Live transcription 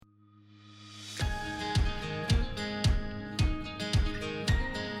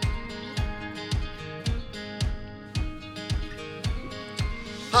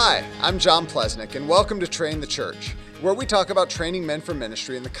Hi, I'm John Plesnick, and welcome to Train the Church, where we talk about training men for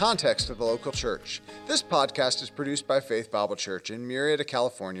ministry in the context of the local church. This podcast is produced by Faith Bible Church in Murrieta,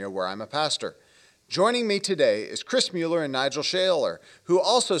 California, where I'm a pastor. Joining me today is Chris Mueller and Nigel Shaler, who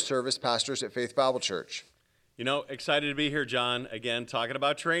also serve as pastors at Faith Bible Church. You know, excited to be here, John. Again, talking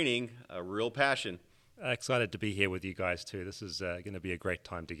about training, a real passion. Excited to be here with you guys, too. This is going to be a great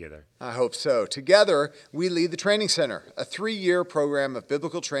time together. I hope so. Together, we lead the Training Center, a 3-year program of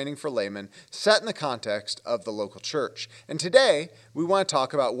biblical training for laymen set in the context of the local church. And today, we want to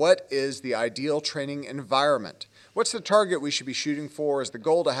talk about what is the ideal training environment. What's the target we should be shooting for? Is the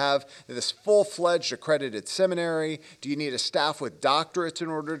goal to have this full-fledged accredited seminary? Do you need a staff with doctorates in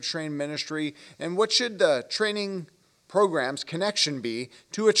order to train ministry? And what should the training program's connection be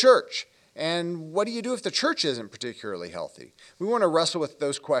to a church? And what do you do if the church isn't particularly healthy? We want to wrestle with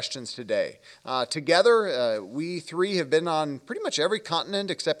those questions today. Together, we three have been on pretty much every continent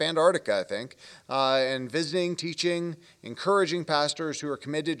except Antarctica, I think, and visiting, teaching, encouraging pastors who are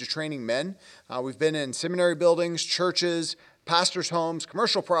committed to training men. We've been in seminary buildings, churches, pastors' homes,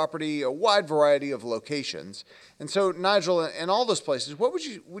 commercial property, a wide variety of locations. And so, Nigel, in all those places, what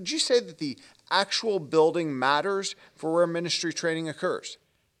would you say that the actual building matters for where ministry training occurs?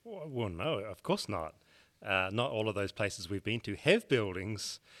 Well, no, of course not. Not all of those places we've been to have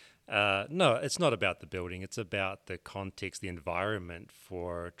buildings. No, it's not about the building. It's about the context, the environment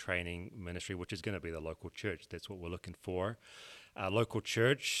for training ministry, which is going to be the local church. That's what we're looking for. A local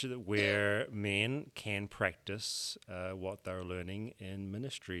church where men can practice what they're learning in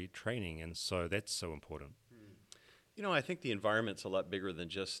ministry training. And so that's so important. You know, I think the environment's a lot bigger than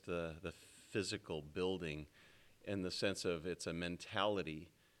just the physical building in the sense of it's a mentality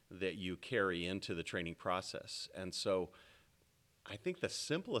that you carry into the training process. And so I think the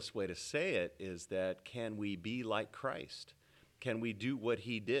simplest way to say it is that can we be like Christ? Can we do what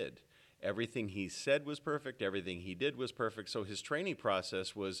he did? Everything he said was perfect. Everything he did was perfect. So his training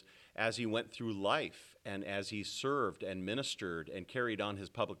process was as he went through life and as he served and ministered and carried on his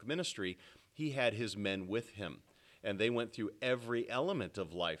public ministry, he had his men with him. And they went through every element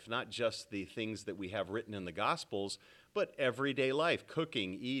of life, not just the things that we have written in the Gospels, but everyday life,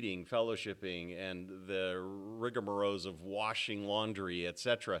 cooking, eating, fellowshipping, and the rigmaroles of washing laundry,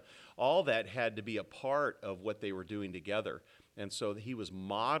 etc. All that had to be a part of what they were doing together. And so he was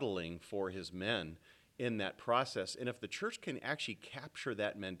modeling for his men in that process. And if the church can actually capture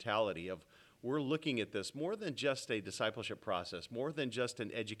that mentality of we're looking at this more than just a discipleship process, more than just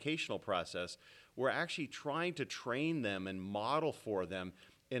an educational process, we're actually trying to train them and model for them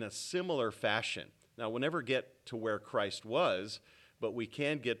in a similar fashion. Now, we'll never get to where Christ was, but we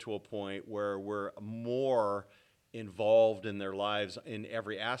can get to a point where we're more involved in their lives, in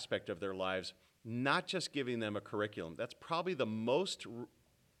every aspect of their lives, not just giving them a curriculum. That's probably the most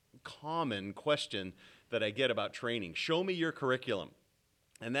common question that I get about training. Show me your curriculum.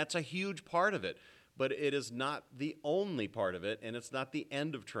 And that's a huge part of it, but it is not the only part of it, and it's not the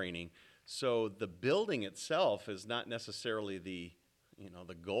end of training. So the building itself is not necessarily the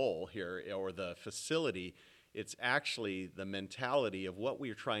goal here or the facility. It's actually the mentality of what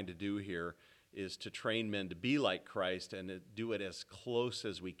we're trying to do here is to train men to be like Christ and to do it as close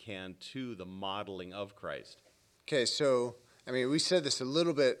as we can to the modeling of Christ. Okay, so, we said this a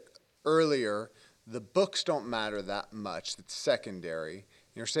little bit earlier. The books don't matter that much. It's secondary.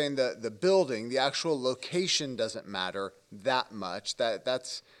 You're saying the building, the actual location doesn't matter that much.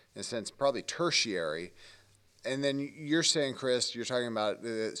 That's, in a sense, probably tertiary. And then you're saying, Chris, you're talking about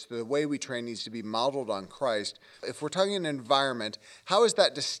the way we train needs to be modeled on Christ. If we're talking an environment, how is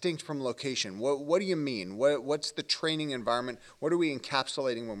that distinct from location? What do you mean? What's the training environment? What are we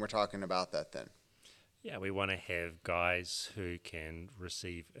encapsulating when we're talking about that then? Yeah, we want to have guys who can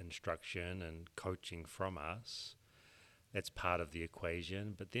receive instruction and coaching from us. That's part of the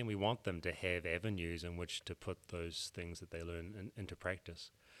equation. But then we want them to have avenues in which to put those things that they learn into practice.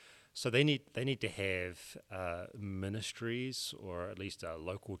 So they need to have ministries or at least a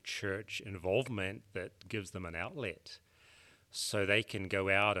local church involvement that gives them an outlet so they can go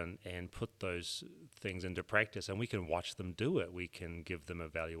out and put those things into practice, and we can watch them do it. We can give them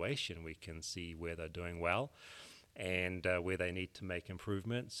evaluation. We can see where they're doing well and where they need to make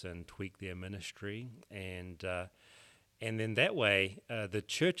improvements and tweak their ministry. And then that way, the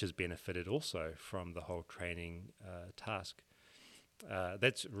church is benefited also from the whole training task.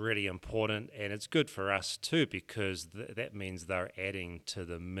 That's really important, and it's good for us too because that means they're adding to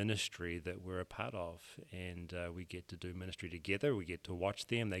the ministry that we're a part of, and we get to do ministry together. We get to watch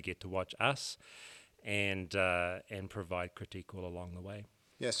them; they get to watch us, and provide critique all along the way.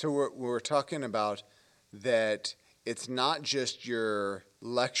 Yeah. So we're talking about that it's not just you're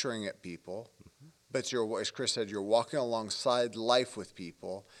lecturing at people, but you're, as Chris said, you're walking alongside life with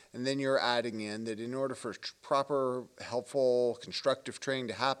people, and then you're adding in that in order for proper, helpful, constructive training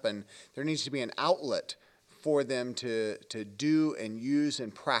to happen, there needs to be an outlet for them to do and use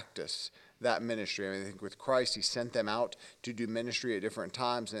and practice that ministry. I mean, I think with Christ, he sent them out to do ministry at different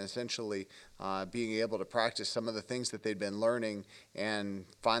times, and essentially being able to practice some of the things that they'd been learning and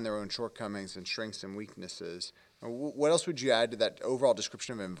find their own shortcomings and strengths and weaknesses. What else would you add to that overall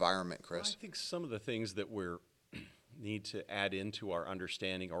description of environment, Chris? Well, I think some of the things that we need to add into our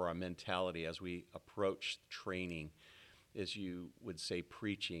understanding or our mentality as we approach training is, you would say,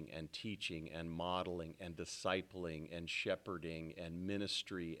 preaching and teaching and modeling and discipling and shepherding and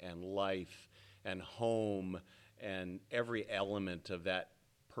ministry and life and home and every element of that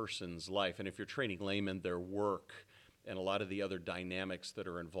person's life. And if you're training laymen, their work and a lot of the other dynamics that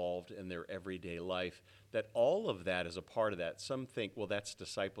are involved in their everyday life, that all of that is a part of that. Some think, well, that's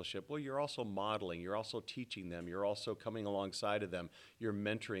discipleship. Well, you're also modeling, you're also teaching them, you're also coming alongside of them, you're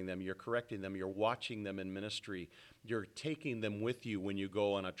mentoring them, you're correcting them, you're watching them in ministry, you're taking them with you when you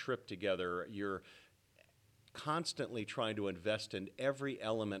go on a trip together, you're constantly trying to invest in every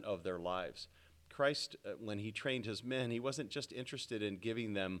element of their lives. Christ, when he trained his men, he wasn't just interested in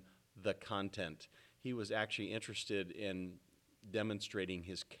giving them the content. He was actually interested in demonstrating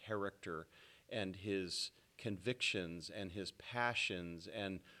his character and his convictions and his passions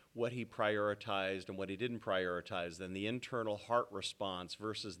and what he prioritized and what he didn't prioritize, and the internal heart response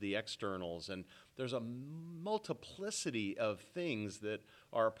versus the externals. And there's a multiplicity of things that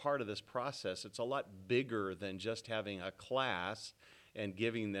are a part of this process. It's a lot bigger than just having a class and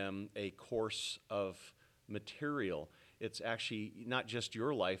giving them a course of material. It's actually not just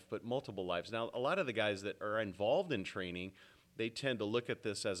your life, but multiple lives. Now, a lot of the guys that are involved in training, they tend to look at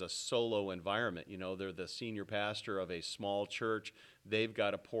this as a solo environment. You know, they're the senior pastor of a small church. They've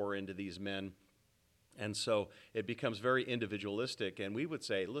got to pour into these men. And so it becomes very individualistic. And we would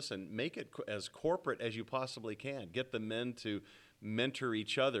say, listen, make it as corporate as you possibly can. Get the men to mentor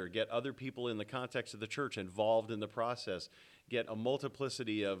each other. Get other people in the context of the church involved in the process. Get a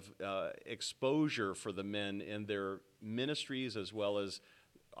multiplicity of exposure for the men in their ministries, as well as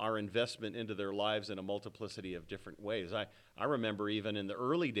our investment into their lives in a multiplicity of different ways. I remember even in the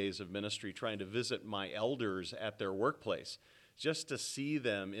early days of ministry trying to visit my elders at their workplace, just to see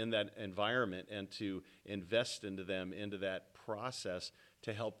them in that environment and to invest into them, into that process,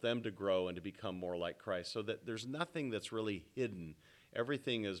 to help them to grow and to become more like Christ. So that there's nothing that's really hidden.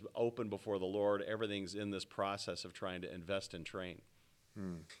 Everything is open before the Lord. Everything's in this process of trying to invest and train.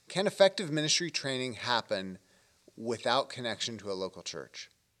 Can effective ministry training happen without connection to a local church?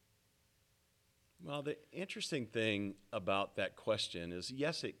 Well, the interesting thing about that question is,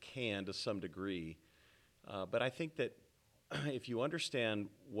 yes, it can to some degree, but I think that if you understand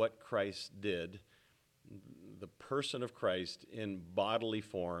what Christ did, the person of Christ in bodily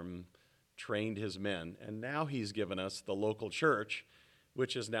form trained his men, and now he's given us the local church,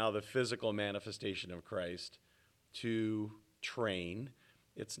 which is now the physical manifestation of Christ, to train.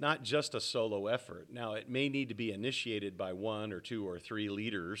 It's not just a solo effort. Now, it may need to be initiated by one or two or three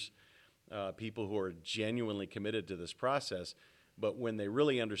leaders, people who are genuinely committed to this process, but when they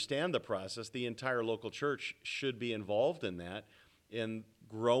really understand the process, the entire local church should be involved in that, in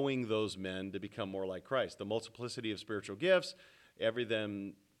growing those men to become more like Christ. The multiplicity of spiritual gifts, every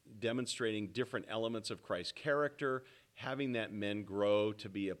them demonstrating different elements of Christ's character, having that men grow to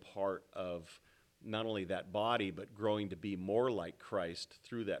be a part of not only that body, but growing to be more like Christ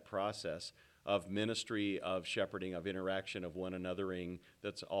through that process of ministry, of shepherding, of interaction, of one anothering.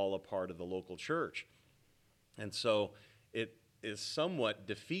 That's all a part of the local church. And so it is somewhat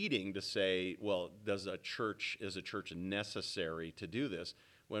defeating to say, well, is a church necessary to do this?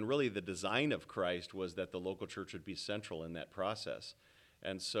 When really the design of Christ was that the local church would be central in that process.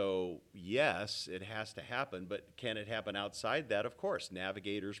 And so, yes, it has to happen, but can it happen outside that? Of course.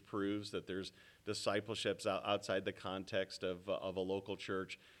 Navigators proves that there's discipleships outside the context of a local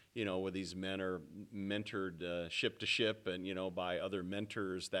church, you know, where these men are mentored ship to ship and, you know, by other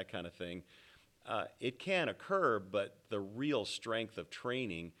mentors, that kind of thing. It can occur, but the real strength of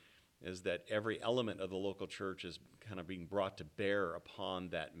training is that every element of the local church is kind of being brought to bear upon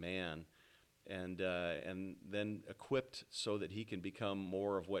that man, and then equipped so that he can become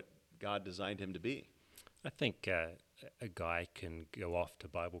more of what God designed him to be. I think a guy can go off to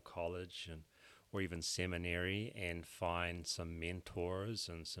Bible college or even seminary and find some mentors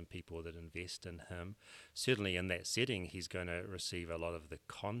and some people that invest in him. Certainly in that setting, he's going to receive a lot of the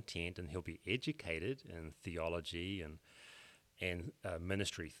content, and he'll be educated in theology and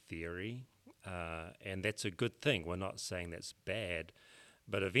ministry theory. and that's a good thing. We're not saying that's bad,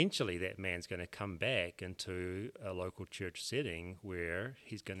 but eventually that man's going to come back into a local church setting where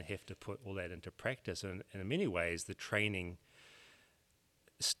he's going to have to put all that into practice. And in many ways, the training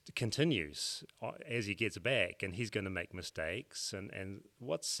continues as he gets back, and he's going to make mistakes. And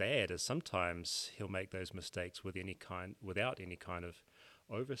what's sad is sometimes he'll make those mistakes without any kind of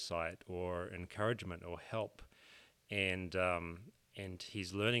oversight or encouragement or help, and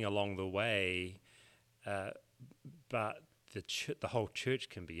he's learning along the way, but the whole church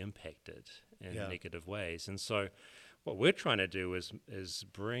can be impacted in negative ways. And so what we're trying to do is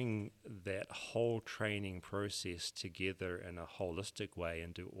bring that whole training process together in a holistic way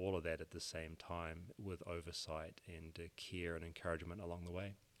and do all of that at the same time with oversight and care and encouragement along the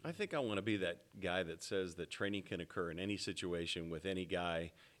way. I think I want to be that guy that says that training can occur in any situation with any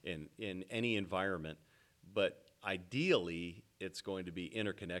guy in any environment, but ideally it's going to be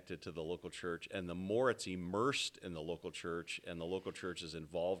interconnected to the local church, and the more it's immersed in the local church and the local church is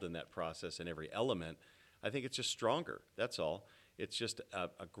involved in that process in every element, I think it's just stronger. That's all. It's just a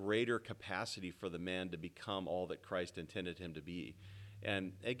greater capacity for the man to become all that Christ intended him to be.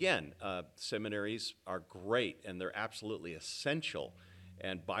 And again, seminaries are great, and they're absolutely essential,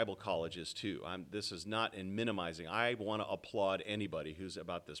 and Bible colleges too. This is not in minimizing. I want to applaud anybody who's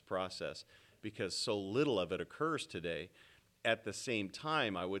about this process, because so little of it occurs today. At the same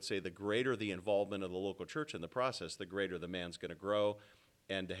time, I would say the greater the involvement of the local church in the process, the greater the man's going to grow,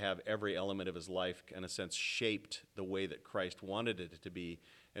 and to have every element of his life, in a sense, shaped the way that Christ wanted it to be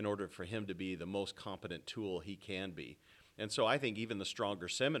in order for him to be the most competent tool he can be. And so I think even the stronger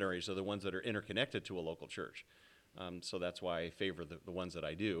seminaries are the ones that are interconnected to a local church. So that's why I favor the ones that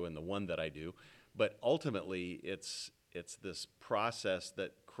I do and the one that I do. But ultimately, it's this process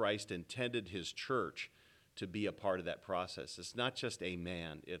that Christ intended his church to be a part of that process. It's not just a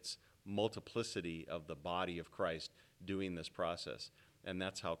man, it's multiplicity of the body of Christ doing this process. And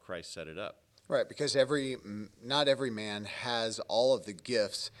that's how Christ set it up. Right, because not every man has all of the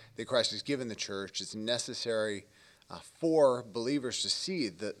gifts that Christ has given the church. It's necessary for believers to see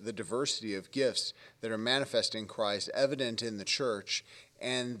the diversity of gifts that are manifest in Christ, evident in the church,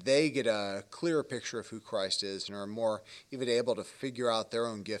 and they get a clearer picture of who Christ is and are more even able to figure out their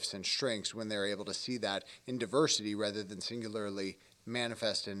own gifts and strengths when they're able to see that in diversity rather than singularly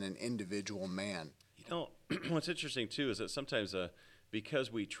manifest in an individual man. You know, what's interesting too is that sometimes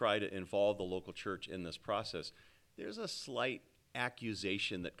because we try to involve the local church in this process, there's a slight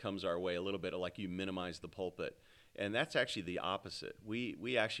accusation that comes our way a little bit, like you minimize the pulpit. And that's actually the opposite.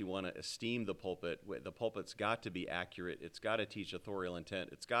 We actually want to esteem the pulpit. The pulpit's got to be accurate. It's got to teach authorial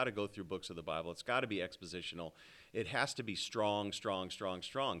intent. It's got to go through books of the Bible. It's got to be expositional. It has to be strong, strong, strong,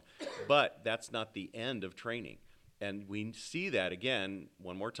 strong. But that's not the end of training. And we see that again,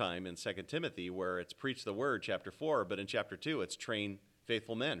 one more time, in 2 Timothy, where it's preach the word, chapter 4, but in chapter 2, it's train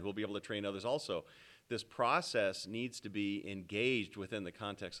faithful men who will be able to train others also. This process needs to be engaged within the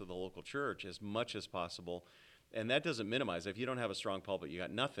context of the local church as much as possible. And that doesn't minimize. If you don't have a strong pulpit, you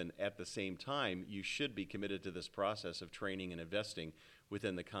got nothing. At the same time, you should be committed to this process of training and investing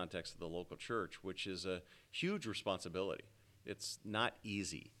within the context of the local church, which is a huge responsibility. It's not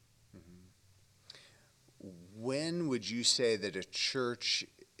easy. When would you say that a church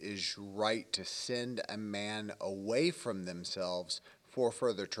is right to send a man away from themselves for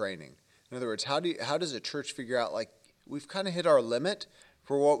further training? In other words, how does a church figure out, like, we've kind of hit our limit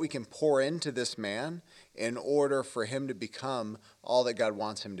for what we can pour into this man in order for him to become all that God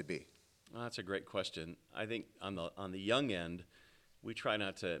wants him to be? Well, that's a great question. I think on the young end, we try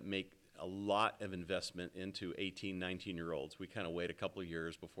not to make a lot of investment into 18, 19-year-olds. We kind of wait a couple of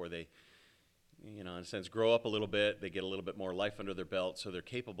years before they, in a sense, grow up a little bit. They get a little bit more life under their belt, so they're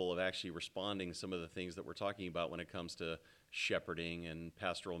capable of actually responding to some of the things that we're talking about when it comes to shepherding and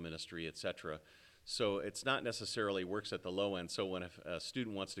pastoral ministry, etc. So it's not necessarily works at the low end. So when a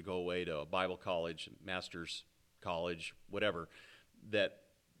student wants to go away to a Bible college, master's college, whatever,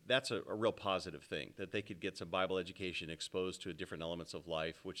 that's a real positive thing, that they could get some Bible education, exposed to different elements of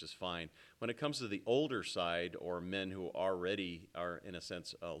life, which is fine. When it comes to the older side, or men who already are, in a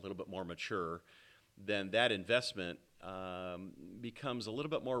sense, a little bit more mature, then that investment becomes a little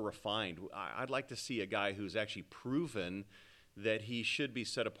bit more refined. I'd like to see a guy who's actually proven that he should be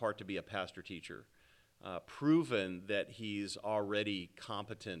set apart to be a pastor-teacher, proven that he's already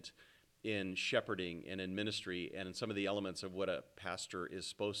competent in shepherding and in ministry and in some of the elements of what a pastor is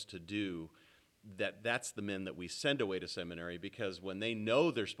supposed to do, that's the men that we send away to seminary, because when they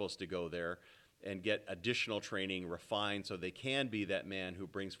know they're supposed to go there and get additional training refined so they can be that man who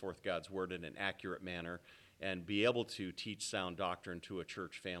brings forth God's word in an accurate manner and be able to teach sound doctrine to a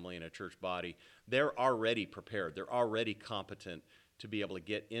church family and a church body, they're already prepared. They're already competent to be able to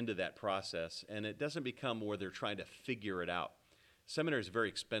get into that process, and it doesn't become where they're trying to figure it out. Seminary is very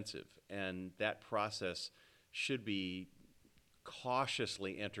expensive, and that process should be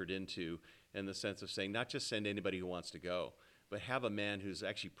cautiously entered into, in the sense of saying not just send anybody who wants to go, but have a man who's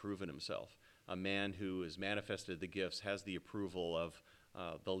actually proven himself, a man who has manifested the gifts, has the approval of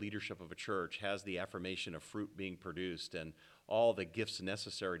the leadership of a church, has the affirmation of fruit being produced, and all the gifts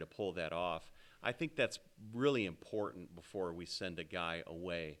necessary to pull that off. I think that's really important before we send a guy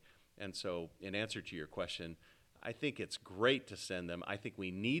away. And so, in answer to your question, I think it's great to send them. I think we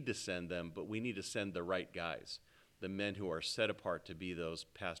need to send them, but we need to send the right guys, the men who are set apart to be those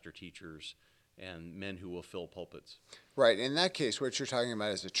pastor teachers and men who will fill pulpits. Right. In that case, what you're talking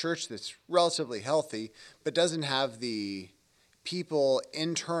about is a church that's relatively healthy, but doesn't have the people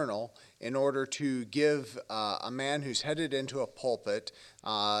internal in order to give a man who's headed into a pulpit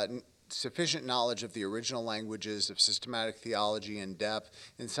sufficient knowledge of the original languages, of systematic theology in depth,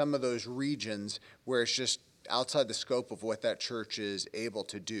 in some of those regions where it's just outside the scope of what that church is able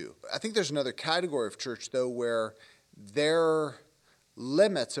to do. I think there's another category of church, though, where their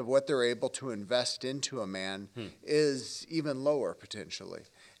limits of what they're able to invest into a man is even lower, potentially.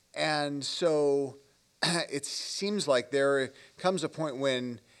 And so it seems like there comes a point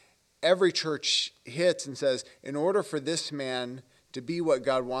when every church hits and says, in order for this man to be what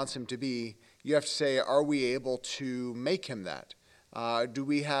God wants him to be, you have to say, are we able to make him that? Do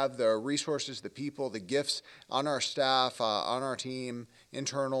we have the resources, the people, the gifts on our staff, on our team,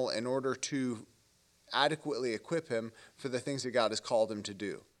 internal, in order to adequately equip him for the things that God has called him to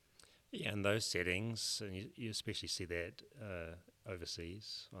do? Yeah, in those settings, and you especially see that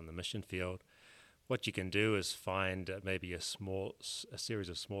overseas on the mission field, what you can do is find maybe a series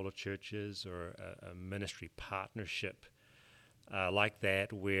of smaller churches or a ministry partnership like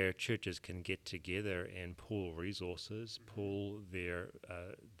that, where churches can get together and pool resources, pool their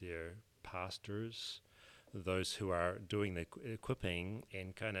pastors, those who are doing the equipping,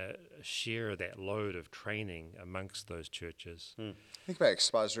 and kind of share that load of training amongst those churches. Think about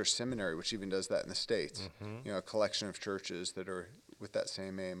Expositor Seminary, which even does that in the States. You know, a collection of churches that are with that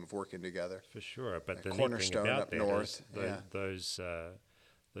same aim of working together. For sure, but the neat thing Cornerstone about up that north, is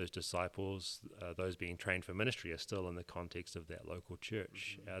those disciples, those being trained for ministry, are still in the context of that local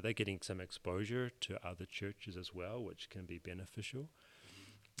church. They're getting some exposure to other churches as well, which can be beneficial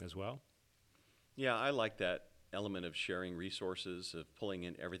as well. Yeah, I like that element of sharing resources, of pulling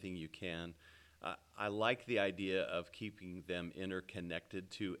in everything you can. I like the idea of keeping them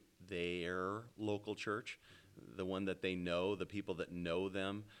interconnected to their local church, the one that they know, the people that know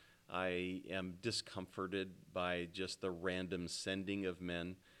them. I am discomforted by just the random sending of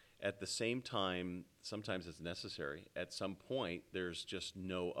men. At the same time, sometimes it's necessary. At some point, there's just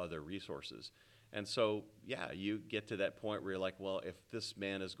no other resources. And so, yeah, you get to that point where you're like, well, if this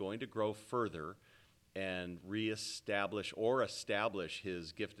man is going to grow further and reestablish or establish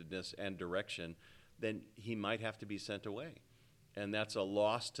his giftedness and direction, then he might have to be sent away. And that's a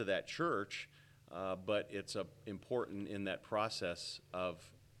loss to that church, but it's important in that process of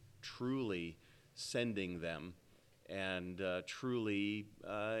truly sending them and truly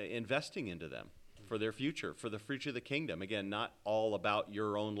investing into them for their future, for the future of the kingdom. Again, not all about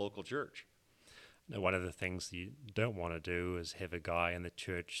your own local church. Now, one of the things you don't want to do is have a guy in the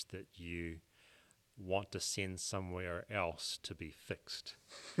church that you want to send somewhere else to be fixed.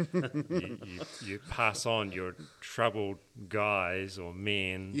 you pass on your troubled guys or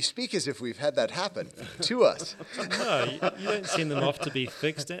men. You speak as if we've had that happen to us. No, you don't send them off to be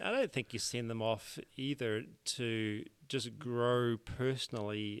fixed. And I don't think you send them off either to just grow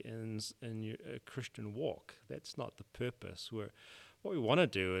personally in your Christian walk. That's not the purpose. What we want to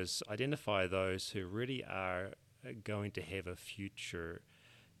do is identify those who really are going to have a future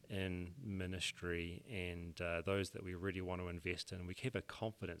in ministry, and those that we really want to invest in. We have a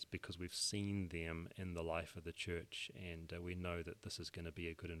confidence because we've seen them in the life of the church, and we know that this is going to be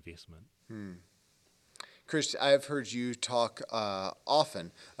a good investment. Chris, I've heard you talk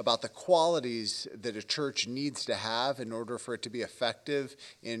often about the qualities that a church needs to have in order for it to be effective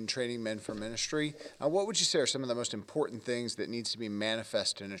in training men for ministry. What would you say are some of the most important things that needs to be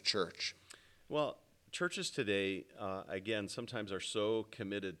manifest in a church? Well, churches today, again, sometimes are so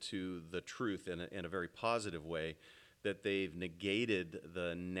committed to the truth in a very positive way that they've negated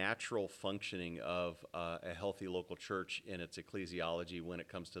the natural functioning of a healthy local church in its ecclesiology when it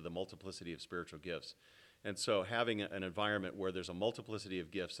comes to the multiplicity of spiritual gifts. And so having an environment where there's a multiplicity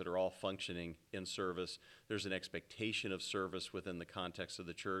of gifts that are all functioning in service, there's an expectation of service within the context of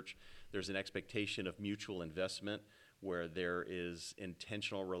the church, there's an expectation of mutual investment where there is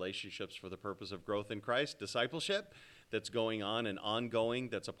intentional relationships for the purpose of growth in Christ, discipleship that's going on and ongoing,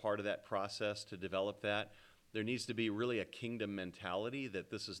 that's a part of that process to develop that. There needs to be really a kingdom mentality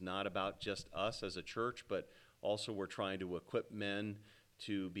that this is not about just us as a church, but also we're trying to equip men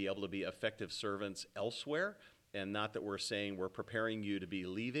to be able to be effective servants elsewhere. And not that we're saying we're preparing you to be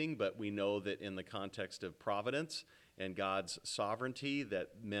leaving, but we know that in the context of providence and God's sovereignty, that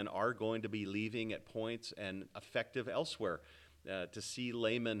men are going to be leaving at points and effective elsewhere. To see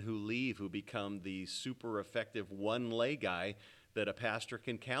laymen who leave, who become the super effective one lay guy that a pastor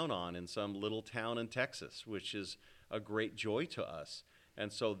can count on in some little town in Texas, which is a great joy to us.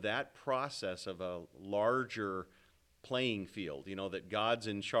 And so that process of a larger playing field, that God's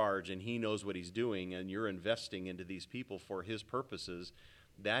in charge and he knows what he's doing and you're investing into these people for his purposes,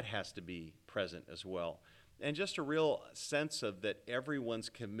 that has to be present as well. And just a real sense of that everyone's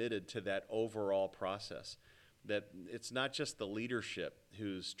committed to that overall process, that it's not just the leadership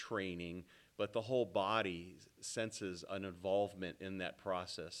who's training, but the whole body senses an involvement in that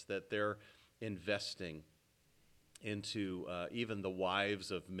process, that they're investing into even the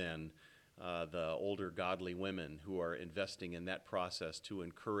wives of men, the older godly women who are investing in that process to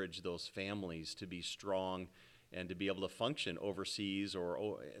encourage those families to be strong and to be able to function overseas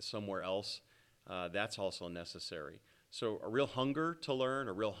or somewhere else. That's also necessary. So a real hunger to learn,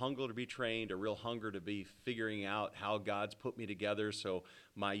 a real hunger to be trained, a real hunger to be figuring out how God's put me together so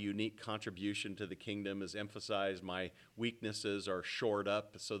my unique contribution to the kingdom is emphasized, my weaknesses are shored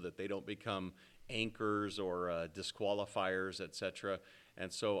up so that they don't become anchors or disqualifiers, etc.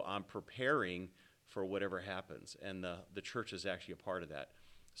 And so I'm preparing for whatever happens, and the church is actually a part of that.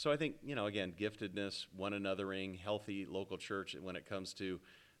 So I think, again, giftedness, one anothering, healthy local church when it comes to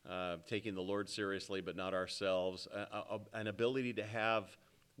taking the Lord seriously, but not ourselves, an ability to have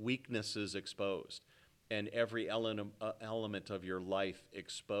weaknesses exposed and every element of your life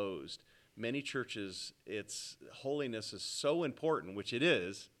exposed. Many churches, holiness is so important, which it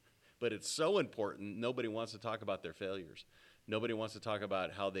is, but it's so important, nobody wants to talk about their failures. Nobody wants to talk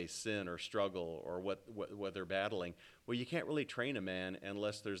about how they sin or struggle or what they're battling. Well, you can't really train a man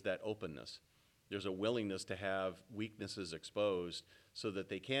unless there's that openness. There's a willingness to have weaknesses exposed so that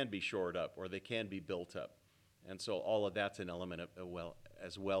they can be shored up or they can be built up. And so all of that's an element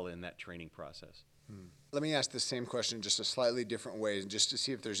as well in that training process. Let me ask the same question in just a slightly different way, just to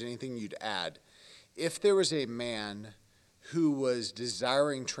see if there's anything you'd add. If there was a man who was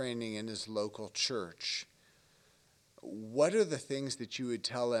desiring training in his local church, what are the things that you would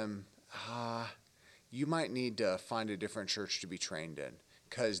tell him, you might need to find a different church to be trained in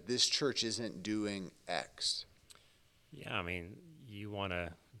because this church isn't doing X? Yeah, you want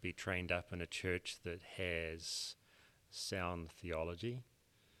to be trained up in a church that has sound theology,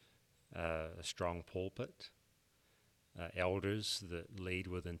 a strong pulpit, elders that lead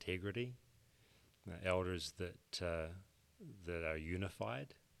with integrity, elders that are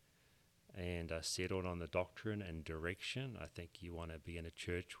unified and are settled on the doctrine and direction. I think you want to be in a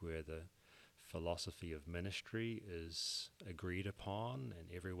church where the philosophy of ministry is agreed upon and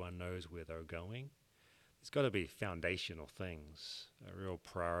everyone knows where they're going. It's got to be foundational things, a real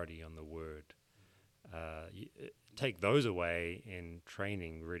priority on the word. Take those away and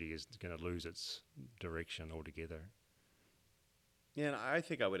training really is going to lose its direction altogether. Yeah, and I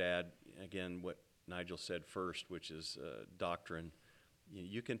think I would add, again, what Nigel said first, which is doctrine.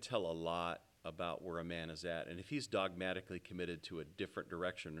 You can tell a lot about where a man is at. And if he's dogmatically committed to a different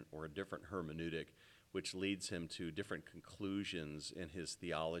direction or a different hermeneutic, which leads him to different conclusions in his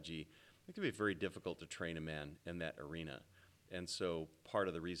theology, it can be very difficult to train a man in that arena. And so part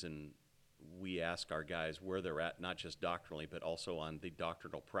of the reason we ask our guys where they're at, not just doctrinally, but also on the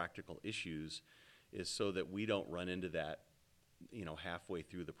doctrinal practical issues, is so that we don't run into that, halfway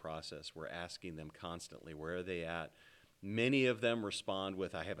through the process. We're asking them constantly, where are they at? Many of them respond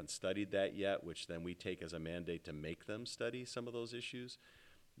with, I haven't studied that yet, which then we take as a mandate to make them study some of those issues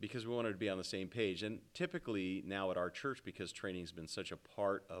because we wanted to be on the same page. And typically now at our church, because training's been such a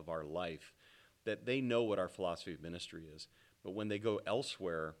part of our life, that they know what our philosophy of ministry is. But when they go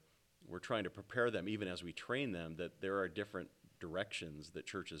elsewhere, we're trying to prepare them, even as we train them, that there are different directions that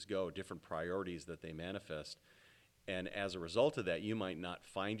churches go, different priorities that they manifest. And as a result of that, you might not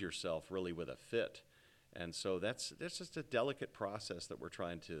find yourself really with a fit. And so that's just a delicate process that we're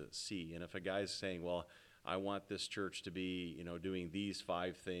trying to see. And if a guy's saying, well, I want this church to be, doing these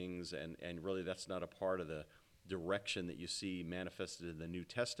 5 things, and really that's not a part of the direction that you see manifested in the New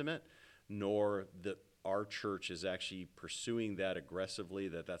Testament, nor the our church is actually pursuing that aggressively,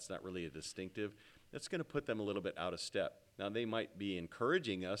 that's not really a distinctive, that's going to put them a little bit out of step. Now, they might be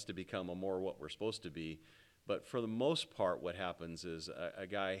encouraging us to become a more what we're supposed to be, but for the most part, what happens is a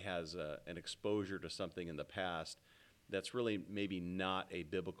guy has an exposure to something in the past that's really maybe not a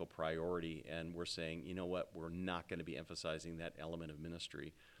biblical priority, and we're saying, you know what, we're not going to be emphasizing that element of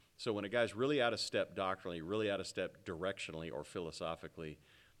ministry. So when a guy's really out of step doctrinally, really out of step directionally or philosophically,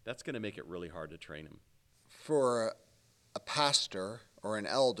 that's going to make it really hard to train him. For a pastor or an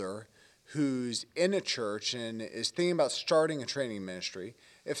elder who's in a church and is thinking about starting a training ministry,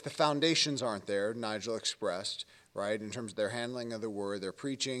 if the foundations aren't there, Nigel expressed, right, in terms of their handling of the word, their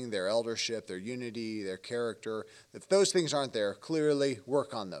preaching, their eldership, their unity, their character, if those things aren't there, clearly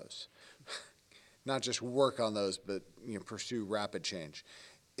work on those. Not just work on those, but pursue rapid change.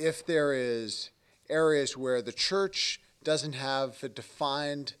 If there is areas where the church doesn't have a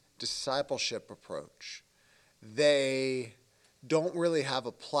defined discipleship approach, they don't really have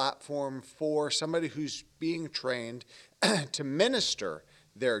a platform for somebody who's being trained to minister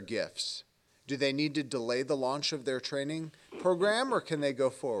their gifts. Do they need to delay the launch of their training program, or can they go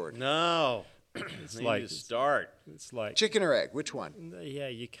forward? No. It's They like need to start. It's like Chicken or egg, which one? yeah,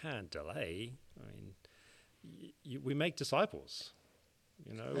 you can't delay. I mean, we make disciples.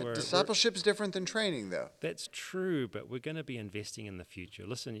 Discipleship is different than training, though. That's true, but we're going to be investing in the future.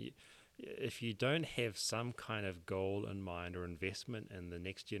 Listen, if you don't have some kind of goal in mind or investment in the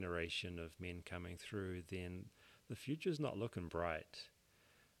next generation of men coming through, then the future's not looking bright.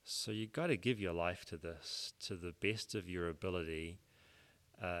 So you got to give your life to this to the best of your ability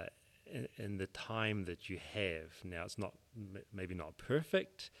in the time that you have. Now, it's not maybe not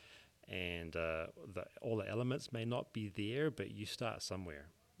perfect, and all the elements may not be there, but you start somewhere,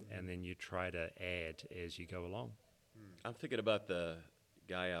 and then you try to add as you go along. I'm thinking about the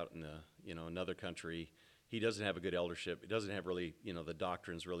guy out in another country. He doesn't have a good eldership. He doesn't have really, the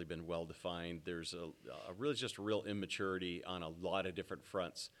doctrine's really been well defined. There's a really just a real immaturity on a lot of different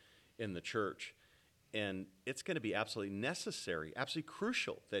fronts in the church. And it's going to be absolutely necessary, absolutely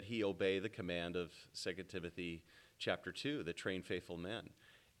crucial that he obey the command of 2 Timothy chapter 2, that train faithful men.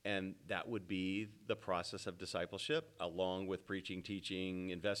 And that would be the process of discipleship, along with preaching,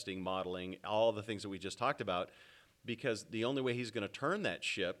 teaching, investing, modeling, all the things that we just talked about, because the only way he's going to turn that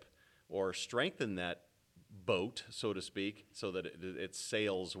ship or strengthen that boat, so to speak, so that it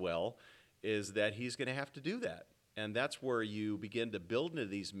sails well, is that he's going to have to do that. And that's where you begin to build into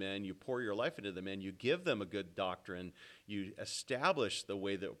these men. You pour your life into the men. You give them a good doctrine. You establish the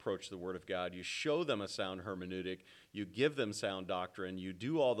way they approach the Word of God. You show them a sound hermeneutic. You give them sound doctrine. You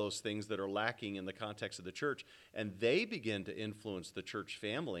do all those things that are lacking in the context of the church. And they begin to influence the church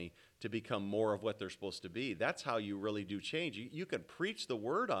family to become more of what they're supposed to be. That's how you really do change. You can preach the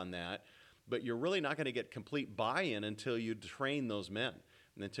Word on that, but you're really not going to get complete buy-in until you train those men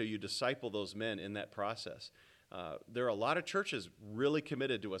and until you disciple those men in that process. There are a lot of churches really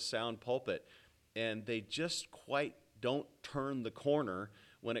committed to a sound pulpit, and they just quite don't turn the corner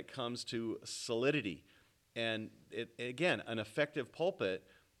when it comes to solidity. And again, an effective pulpit,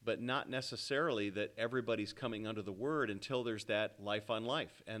 but not necessarily that everybody's coming under the word until there's that life on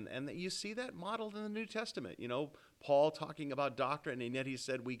life. And you see that modeled in the New Testament. Paul talking about doctrine, and yet he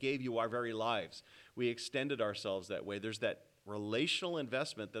said, we gave you our very lives. We extended ourselves that way. There's that relational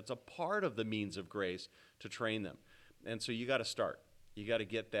investment that's a part of the means of grace to train them. And so you got to start. You got to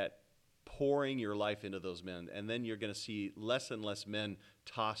get that pouring your life into those men, and then you're going to see less and less men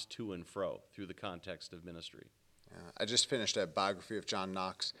tossed to and fro through the context of ministry. I just finished a biography of John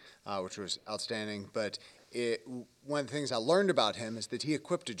Knox, which was outstanding, but one of the things I learned about him is that he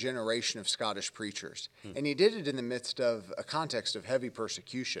equipped a generation of Scottish preachers, and he did it in the midst of a context of heavy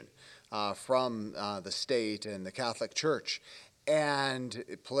persecution from the state and the Catholic Church and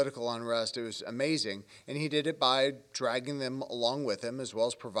political unrest. It was amazing, and he did it by dragging them along with him as well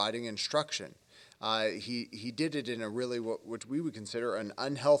as providing instruction. He did it in a really what we would consider an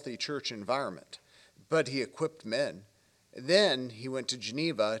unhealthy church environment, but he equipped men. Then he went to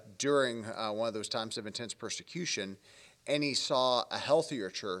Geneva during one of those times of intense persecution, and he saw a healthier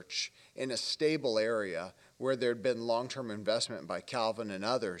church in a stable area where there had been long-term investment by Calvin and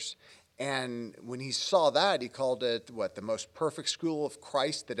others. And when he saw that, he called it, the most perfect school of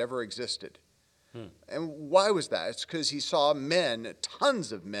Christ that ever existed. And why was that? It's because he saw men,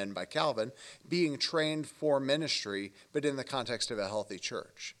 tons of men by Calvin, being trained for ministry, but in the context of a healthy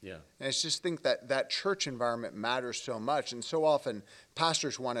church. Yeah. And I just think that church environment matters so much. And so often,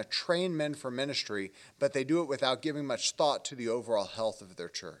 pastors want to train men for ministry, but they do it without giving much thought to the overall health of their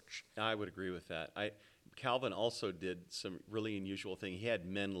church. I would agree with that. Calvin also did some really unusual thing. He had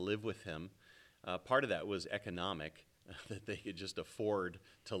men live with him Part of that was economic, that they could just afford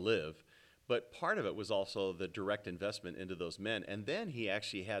to live. But part of it was also the direct investment into those men. And then he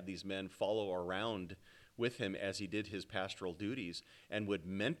actually had these men follow around with him as he did his pastoral duties and would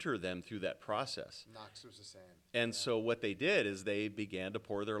mentor them through that process. Knox was the same. And so what they did is they began to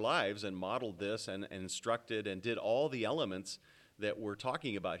pour their lives and modeled this and instructed and did all the elements that we're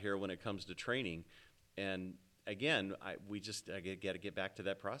talking about here when it comes to training. And again, I got to get back to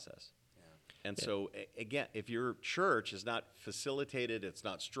that process. And so, again, if your church is not facilitated, it's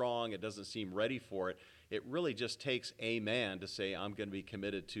not strong, it doesn't seem ready for it, it really just takes a man to say, I'm going to be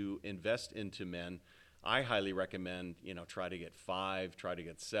committed to invest into men. I highly recommend, try to get 5, try to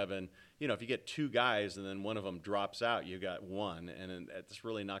get 7. If you get 2 guys and then one of them drops out, you got 1. And it's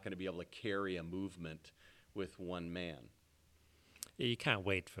really not going to be able to carry a movement with one man. Yeah, you can't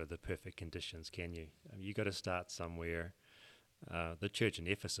wait for the perfect conditions, can you? You got to start somewhere. The church in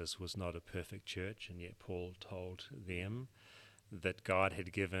Ephesus was not a perfect church, and yet Paul told them that God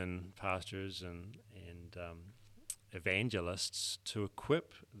had given pastors and evangelists to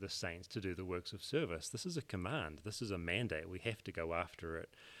equip the saints to do the works of service. This is a command. This is a mandate. We have to go after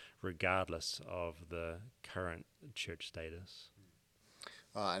it regardless of the current church status.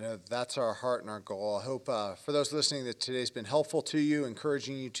 I know that's our heart and our goal. I hope for those listening that today's been helpful to you,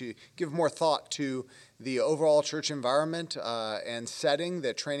 encouraging you to give more thought to the overall church environment and setting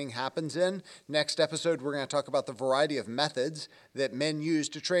that training happens in. Next episode, we're going to talk about the variety of methods that men use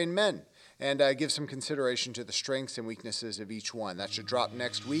to train men and give some consideration to the strengths and weaknesses of each one. That should drop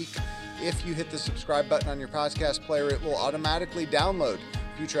next week. If you hit the subscribe button on your podcast player, it will automatically download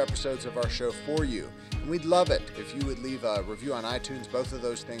future episodes of our show for you. And we'd love it if you would leave a review on iTunes. Both of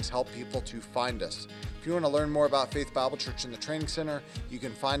those things help people to find us. If you want to learn more about Faith Bible Church and the Training Center, you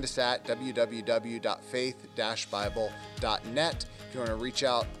can find us at www.faith-bible.net. If you want to reach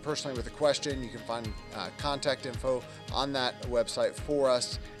out personally with a question, you can find contact info on that website for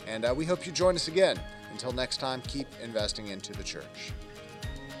us. And we hope you join us again. Until next time, keep investing into the church.